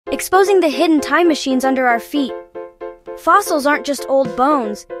exposing the hidden time machines under our feet. Fossils aren't just old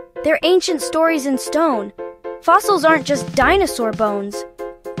bones, they're ancient stories in stone. Fossils aren't just dinosaur bones.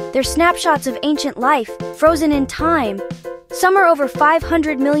 They're snapshots of ancient life, frozen in time. Some are over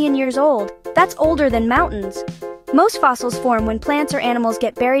 500 million years old. That's older than mountains. Most fossils form when plants or animals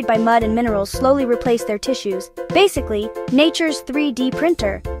get buried by mud and minerals slowly replace their tissues. Basically, nature's 3D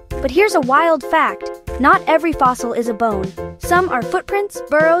printer. But here's a wild fact. Not every fossil is a bone. Some are footprints,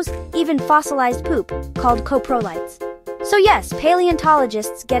 burrows, even fossilized poop, called coprolites. So yes,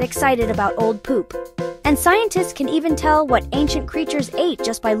 paleontologists get excited about old poop. And scientists can even tell what ancient creatures ate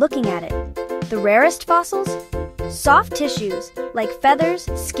just by looking at it. The rarest fossils? Soft tissues, like feathers,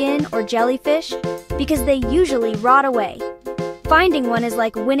 skin, or jellyfish, because they usually rot away. Finding one is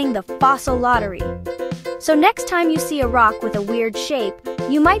like winning the fossil lottery. So next time you see a rock with a weird shape,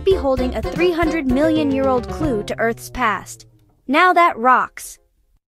 you might be holding a 300 million year old clue to Earth's past. Now that rocks!